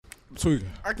Tweaking.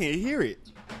 I can't hear it.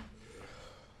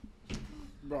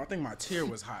 Bro, I think my tear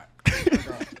was hot.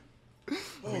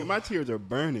 Nigga, my tears are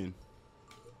burning.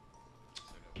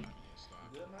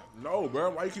 No, bro.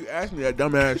 Why you keep asking me that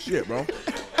dumbass shit, bro?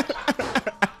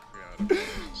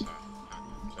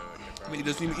 Nigga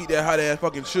just need to eat that hot ass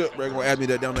fucking shit, bro. Gonna ask me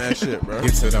that dumbass shit, bro.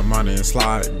 Get to the money and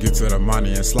slide. Get to the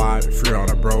money and slide. Free all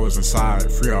the bros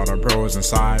inside. Free all the bros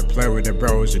inside. Play with the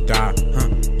bros, you die.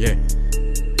 Yeah.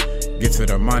 Get to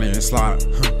the money and slide.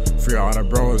 Free all the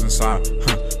bros inside.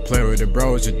 Play with the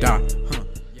bros, you die.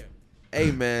 Yeah.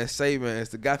 Hey, man. Say, man.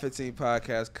 It's the Got 15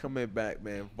 podcast coming back,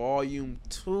 man. Volume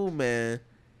 2, man.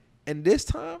 And this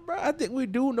time, bro, I think we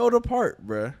do know the part,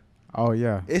 bro. Oh,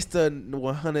 yeah. It's the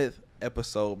 100th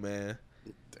episode, man.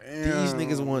 Damn. These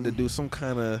niggas wanted to do some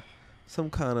kind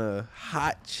of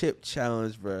hot chip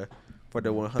challenge, bro, for the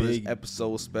 100th Big-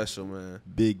 episode special, man.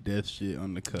 Big death shit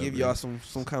on the cover. Give y'all some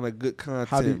kind of good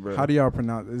content, bro. How do y'all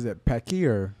pronounce? Is it Paki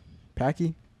or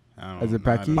Paki? I don't Is it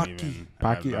know. I Paki? don't even-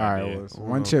 I have Paki. no All right. idea. Well, it's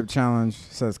one chip challenge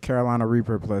says Carolina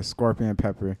Reaper plus Scorpion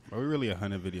Pepper. Bro, we really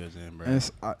 100 videos in, bro.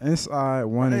 Inside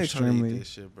one I ain't tryna eat extremely. this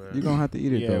shit, bro. You're gonna have to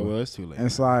eat it Yeah, though. well, it's too late.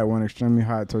 Inside one extremely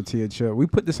hot tortilla chip. We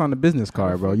put this on the business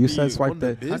card, bro. You said swipe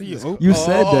that. How do you open? You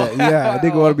said that. Yeah, I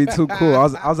think it would be too cool. I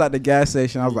was at the gas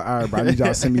station. I was like, all right, bro, I need y'all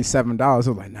to send me $7. I was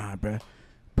like, nah, bro.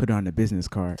 Put it on the business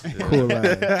card. Cool.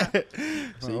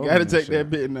 So you gotta take that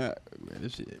bit now. Man,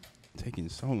 this shit taking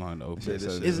so long to open. Shit,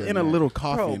 this shit It's is in a little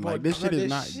coffin. Bro, like this shit is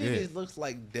not shit good. looks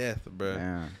like death, bro.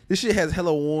 Yeah. This shit has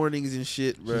hella warnings and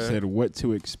shit, She bro. said what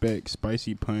to expect: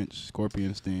 spicy punch,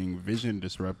 scorpion sting, vision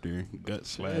disruptor, gut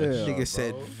slash. Yeah. Nigga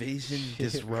said vision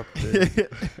disruptor.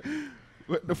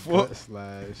 What the fuck?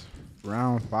 Slash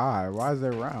round 5. Why is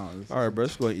there rounds? All right, bro.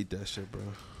 Let's go and eat that shit, bro.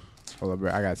 Hold up,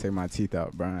 bro. I gotta take my teeth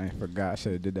out, bro. I forgot. I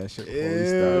should have did that shit before we Ew,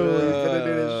 started. you finna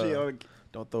do this shit on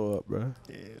Don't throw up, bro.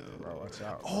 the Bro, watch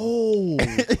out. Oh,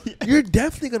 you're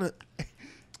definitely gonna.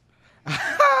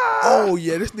 Oh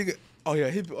yeah, this nigga. Oh yeah,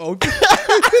 he. Oh,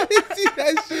 see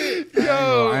that shit,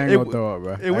 yo. I ain't gonna throw up,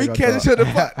 bro. And we catch each other.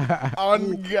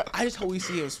 On God. I just hope we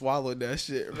see him swallow that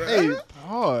shit, bro. Hey,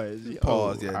 pause.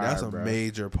 Pause. Yeah, that's alright, a bro.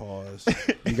 major pause.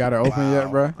 You got it open yet,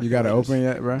 bro? You got it open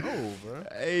yet, bro? Oh, bro.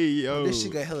 Hey, yo. This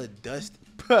shit got hella dusty.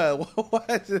 Bro, why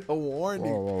is it a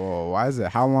warning? Whoa. Why is it?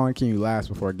 How long can you last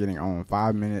before getting on?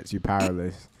 5 minutes, you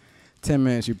powerless. 10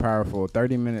 minutes, you powerful.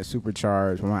 30 minutes,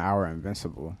 supercharged. 1 hour,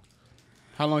 invincible.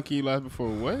 How long can you last before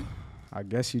what? I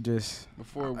guess you just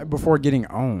Before getting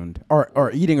owned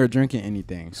or eating or drinking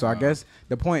anything. So I guess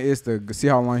the point is to see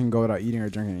how long you can go without eating or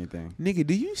drinking anything. Nigga,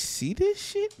 do you see this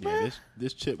shit, bro? yeah,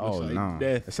 this chip looks Oh like no,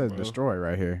 death. it says bro. destroy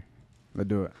right here. Let's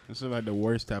do it. This is like the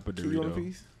worst type of Can you want a Dorito.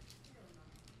 piece?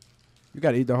 You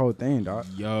gotta eat the whole thing, dog.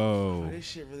 Yo. This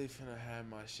shit really finna have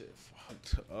my shit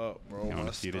fucked up, bro. I wanna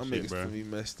My see this stomach shit, is bro. finna be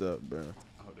messed up, bro.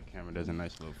 I hope the camera does a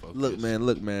nice little focus.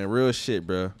 Look, man. Real shit,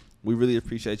 bro. We really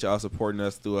appreciate y'all supporting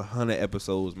us through 100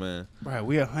 episodes, man. Bro,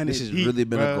 we 100 This has deep, really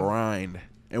been a bro. grind.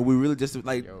 And we really just,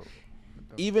 like, Yo.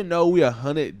 even though we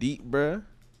 100 deep, bro,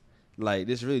 like,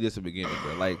 this really just the beginning,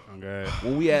 bro. Like, Okay.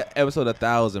 when we at episode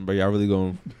 1,000, bro, y'all really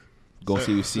gonna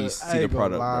see I the ain't gonna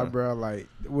product, lie, bro. bro. Like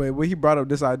when he brought up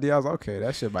this idea, I was like, okay,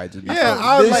 that shit might just be. Yeah, funny.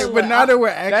 I was This- like, but now that we're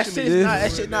That actually,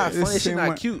 shit not this funny. Shit seem not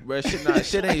like- cute, bro.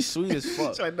 Shit ain't sweet as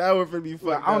fuck. so now we're finna be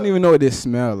fucked I don't up. even know what this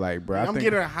smell like, bro. I I'm think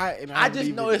getting hot, and I haven't just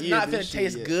even know it's eaten not this finna shit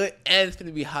taste yet. good and it's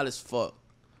finna be hot as fuck.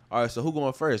 All right, so who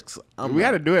going first? 'Cause We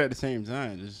got to do it at the same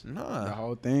time. Just the Nah.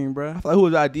 whole thing, bro. I feel like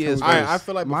whose idea is all right, first? I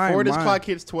feel like Mine- before this mine. clock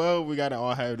hits 12, we gotta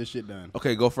all have this shit done.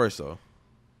 Okay, go first, though.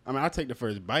 I mean, I'll take the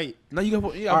first bite. No, you gotta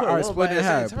put, All right, one split bite it in at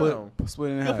half. the same time. Split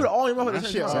it in You half. gotta put it all in your mouth at My the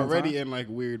same shit time. already in like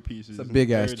weird pieces. It's a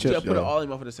big ass Third chip, You gotta put it though. all in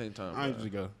your mouth at the same time. I bro. usually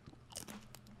go.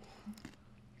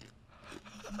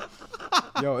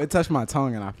 Yo, it touched my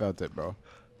tongue and I felt it, bro.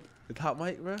 The top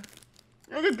mic, bro.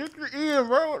 Nigga, get your ear,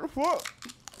 bro. What the fuck?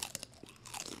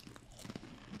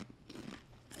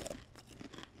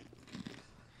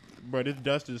 Bro, this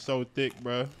dust is so thick,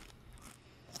 bro.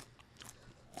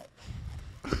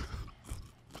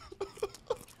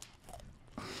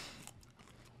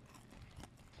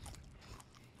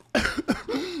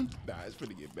 Nah, it's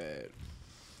finna get bad.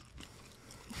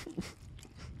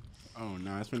 Oh,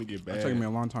 nah, it's finna get bad. It's taking me a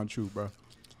long time to chew, bro.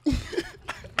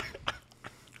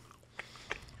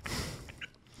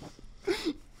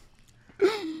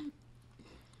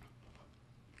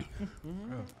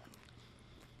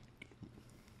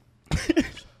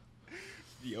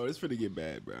 Yo, it's finna get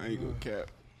bad, bro. I ain't gonna cap.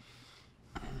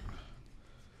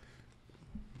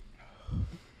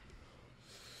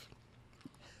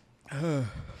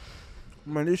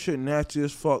 Man, this shit nasty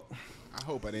as fuck. I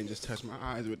hope I didn't just touch my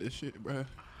eyes with this shit, bro.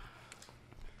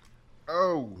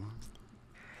 Oh.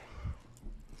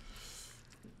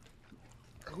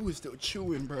 Who is still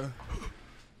chewing, bro?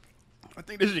 I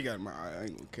think this shit got in my eye. I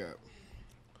ain't gonna cap.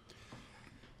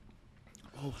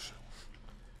 Oh shit.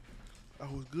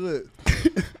 That was good.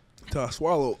 Till I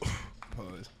swallowed.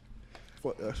 Pause.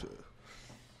 Fuck that shit.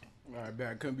 All right,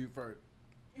 bad. Couldn't be first.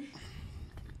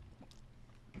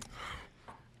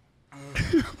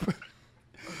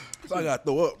 So I gotta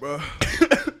throw up, bro.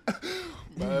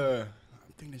 Bruh. I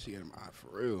think this shit got in my eye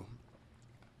for real.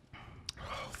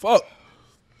 Fuck.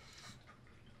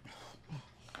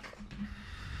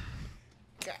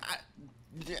 God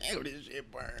damn, this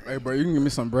shit burn. Hey, bro, you can give me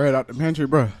some bread out the pantry,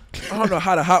 bro. I don't know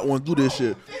how the hot ones do this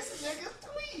shit. This nigga's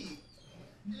tweet.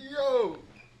 Yo.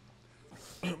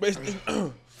 Basically,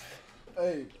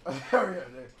 Hey. Hurry up,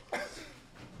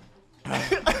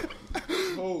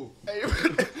 Oh. Hey,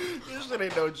 this shit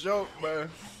ain't no joke, bro.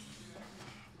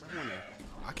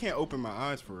 I can't open my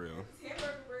eyes for real.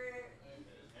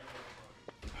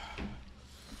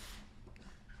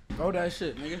 Throw that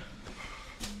shit, nigga.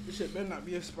 This shit better not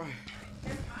be a spy.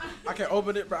 I can't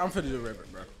open it, bro. I'm finna do rip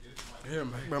it, bro. Yeah,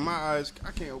 man. But my eyes,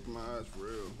 I can't open my eyes for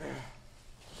real.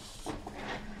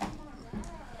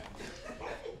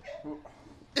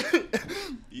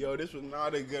 Yo, this was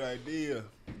not a good idea.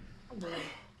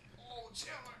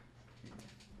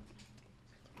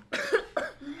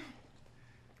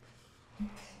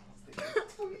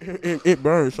 it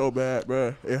burned so bad,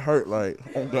 bro. It hurt like,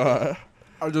 oh God.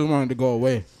 I just wanted to go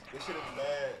away. This shit is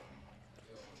bad.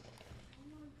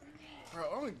 Bro,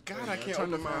 oh my God, I can't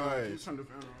open my eyes.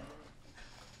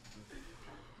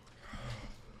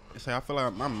 It's like I feel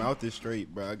like my mouth is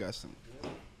straight, bro. I got some.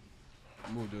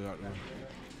 Move it out there.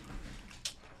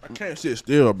 I can't sit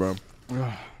still, bro. Like,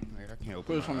 I can't open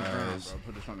Put this on the my ground, eyes. bro.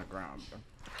 Put this on the ground, bro.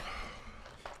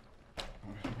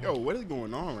 Yo, what is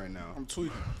going on right now? I'm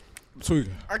tweaking.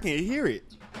 Tweaking. I can't hear it.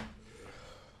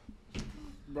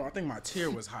 Bro, I think my tear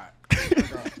was hot.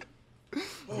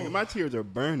 Nigga, my tears are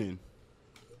burning.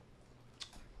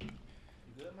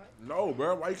 No,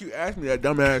 bro. Why you keep asking me that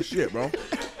dumbass shit, bro?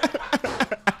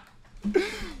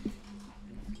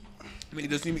 Nigga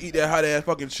just see me eat that hot ass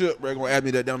fucking shit, bro. Gonna ask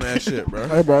me that dumbass shit, bro.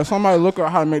 Hey, bro, somebody look at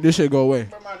how to make this shit go away.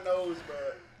 From my nose, bro.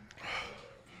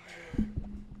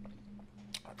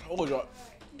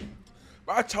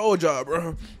 I told y'all,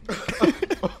 bro. Bro,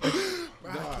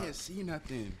 I can't see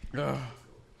nothing.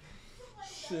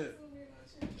 Shit.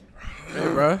 Hey,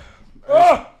 bro.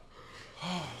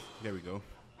 There we go.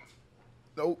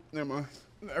 Nope, never mind.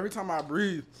 Every time I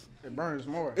breathe, it burns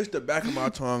more. It's the back of my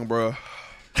tongue, bro.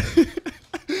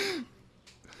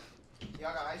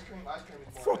 Y'all got ice cream? Ice cream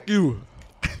is more Fuck you.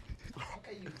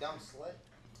 Okay, you dumb slut.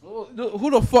 Who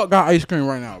the fuck got ice cream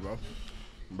right now, bro?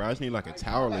 Bro, I just need like a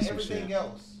towel or Like some everything shit.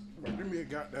 else. Bro, give me a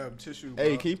goddamn tissue, bro.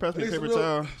 Hey, can you pass me a Need some paper milk?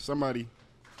 towel? Somebody.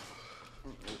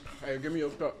 Hey, give me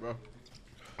your cup, bro.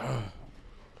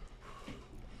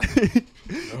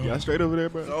 Y'all straight over there,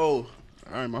 bro? No, All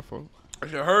right, my fault. that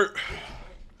shit hurt.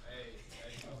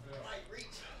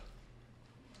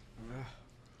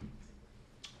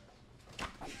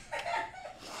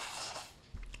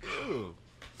 Ew.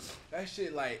 That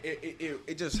shit, like,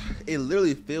 it just, it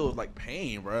literally feels like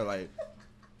pain, bro. Like,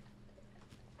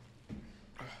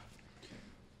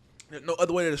 there's no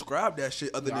other way to describe that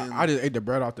shit other than. I just ate the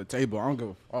bread off the table. I don't give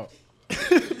a fuck.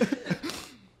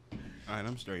 All right,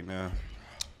 I'm straight now.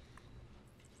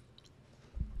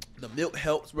 The milk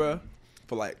helps, bro,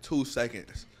 for like 2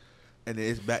 seconds, and then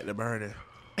it's back to burning.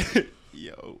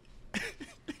 Yo.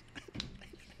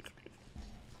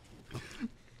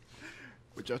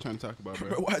 What y'all trying to talk about, Bro,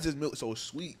 bro? why is this milk so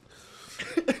sweet?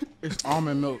 It's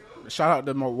almond milk. Shout out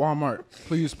to Walmart.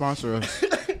 Please sponsor us.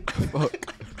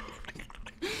 Fuck.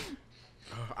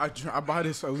 I buy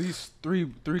this at least three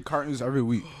cartons every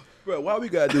week. Bro, why we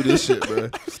gotta do this shit, bro?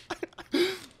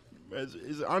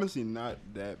 It's honestly not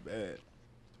that bad.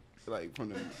 Like from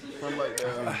like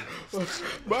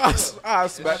But I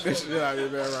smack this shit out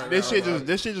of there right this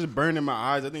now. shit just burned in my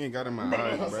eyes. I think it got in my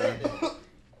eyes, bro.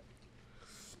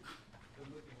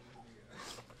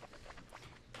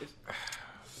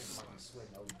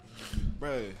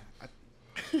 Bro,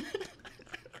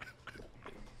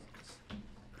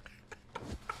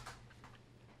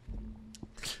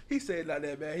 He said like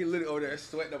that, man. He literally over there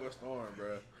sweating up a storm,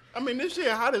 bro. I mean this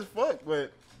shit hot as fuck,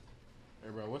 but Hey,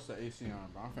 bro, what's the AC on,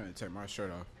 bro? I'm finna take my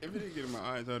shirt off. if it didn't get in my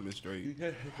eyes, I'd have been straight.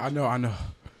 I know. I'm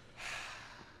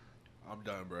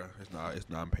done, bro. It's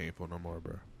not painful no more,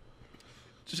 bro.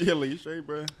 Chill, you straight,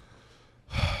 bro?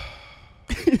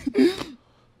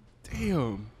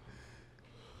 Damn.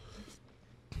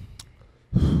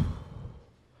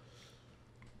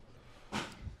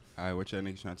 All right, what y'all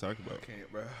niggas trying to talk about?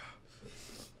 Can't, bro.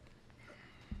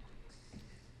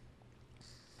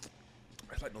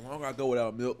 Like the longer I go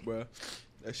without milk, bro,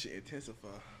 that shit intensify.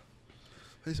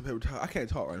 I need some paper towel. I can't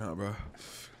talk right now, bro.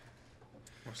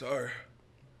 I'm sorry.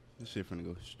 This shit finna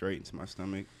go straight into my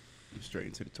stomach, and straight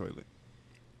into the toilet.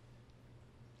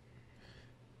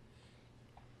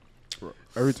 Bro,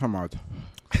 every time I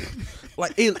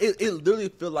Like it literally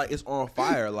feel like it's on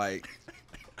fire, like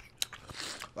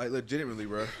legitimately,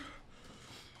 bro.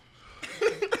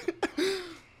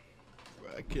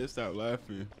 I can't stop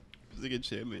laughing. This nigga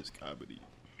challenge comedy.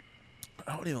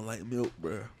 I don't even like milk,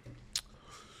 bro.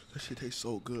 That shit tastes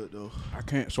so good though. I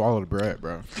can't swallow the bread,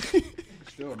 bro.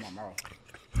 It's still in my mouth.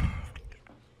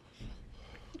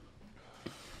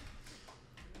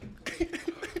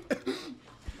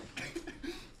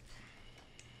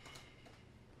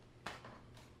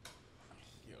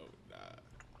 Yo,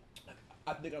 nah.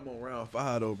 I think I'm on round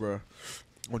 5 though, bro.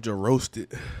 I'm just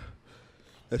roasted.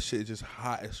 That shit just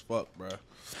hot as fuck, bro.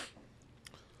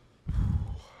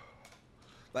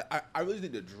 Like I really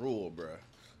need to drool, bro,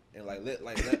 and let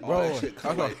all that shit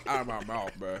come out of my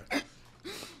mouth, bro.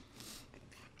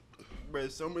 Bro,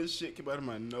 so much shit came out of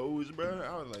my nose, bro.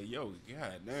 I was like, yo,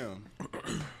 goddamn.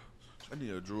 I need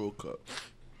a drool cup.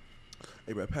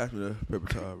 Hey, bro, pass me the paper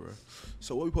towel, bro.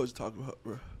 So what we supposed to talk about,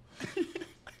 bro?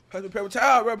 Pass me the paper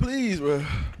towel, bro, please, bro.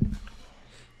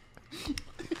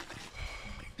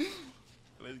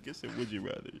 Let's get some would you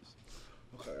rathers.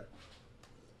 Okay.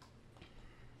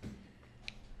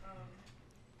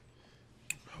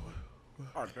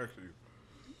 I'll text you.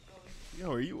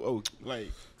 Yo, are you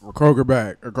like? A Kroger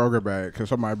bag. Can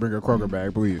somebody bring a Kroger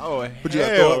bag, please? Oh, What you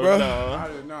got, throw it, bro? no. I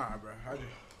did not, bro. I just,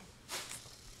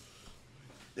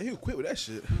 Yeah, he quit with that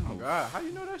shit. oh God, how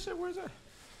you know that shit? Where's that?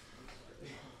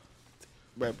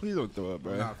 Bro, please don't throw up,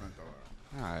 bro. I'm not finna throw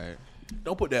it. All right.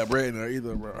 Don't put that bread in there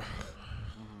either, bro.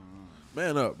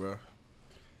 Man up, bro.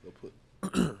 Go put.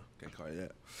 Can't call you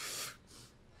that.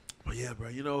 But yeah, bro.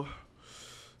 You know,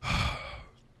 I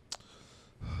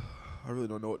really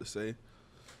don't know what to say.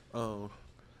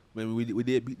 Maybe we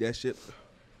did beat that shit.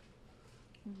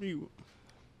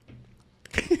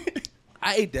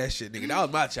 I ate that shit, nigga. That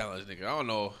was my challenge, nigga. I don't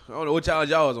know what challenge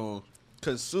y'all was on.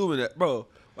 Consuming that, bro.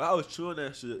 When I was chewing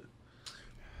that shit,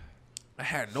 I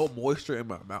had no moisture in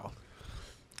my mouth,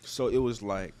 so it was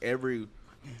like it was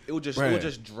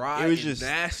just dry. It was and just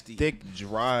nasty, thick,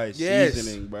 dry Yes.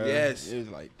 seasoning, bro. Yes. It was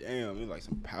like, damn, it was like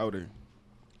some powder.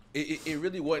 It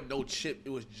really wasn't no chip. It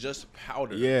was just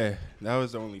powder. Yeah, that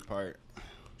was the only part.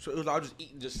 So it was I was just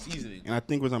eating just seasoning. And I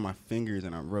think it was on my fingers,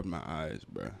 and I rubbed my eyes,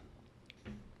 bro.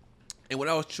 And when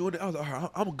I was chewing it, I was like, all right,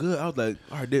 I'm good. I was like,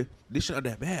 all right, this shit not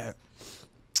that bad.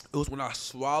 It was when I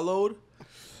swallowed,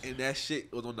 and that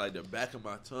shit was on like the back of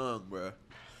my tongue, bro.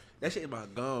 That shit in my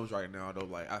gums right now, though.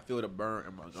 Like I feel the burn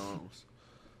in my gums.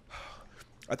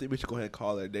 I think we should go ahead and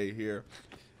call it a day here.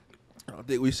 I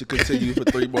think we should continue for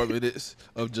 3 more minutes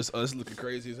of just us looking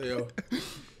crazy as hell.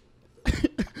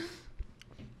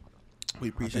 We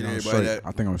appreciate everybody that.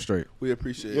 I think I'm straight. We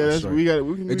appreciate Yeah, it. that's Sorry. we got.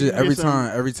 We can. It just every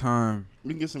time,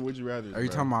 we can get some would you rather. every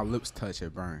time my lips touch,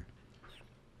 it burn.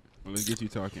 Well, let's get you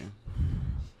talking.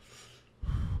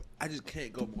 I just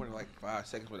can't go more than like 5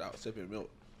 seconds without sipping milk.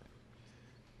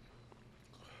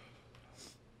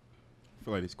 I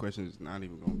feel like this question is not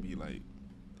even gonna be like.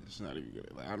 It's not even good.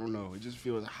 Like I don't know. It just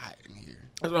feels hot in here.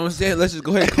 That's what I'm saying. Let's just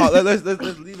go ahead and call it. Let's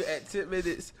leave it at 10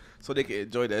 minutes so they can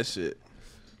enjoy that shit.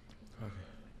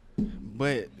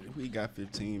 But we got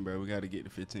 15, bro. We got to get to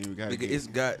 15. We got to Nigga, get. it's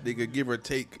got, nigga, give or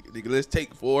take. Nigga, let's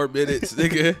take 4 minutes,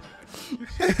 nigga.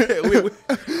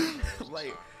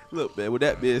 Like, look, man, with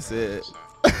that being said,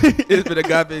 it's been a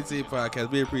God 15 podcast.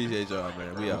 We appreciate y'all,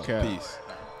 man. We out. Okay. Peace.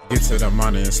 Get to the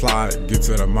money and slide, get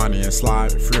to the money and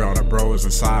slide. Free all the bros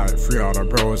inside, free all the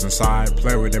bros inside.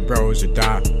 Play with the bros, you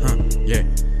die, yeah.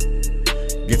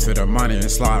 Get to the money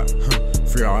and slide,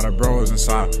 free all the bros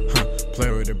inside,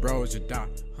 play with the bros, you die.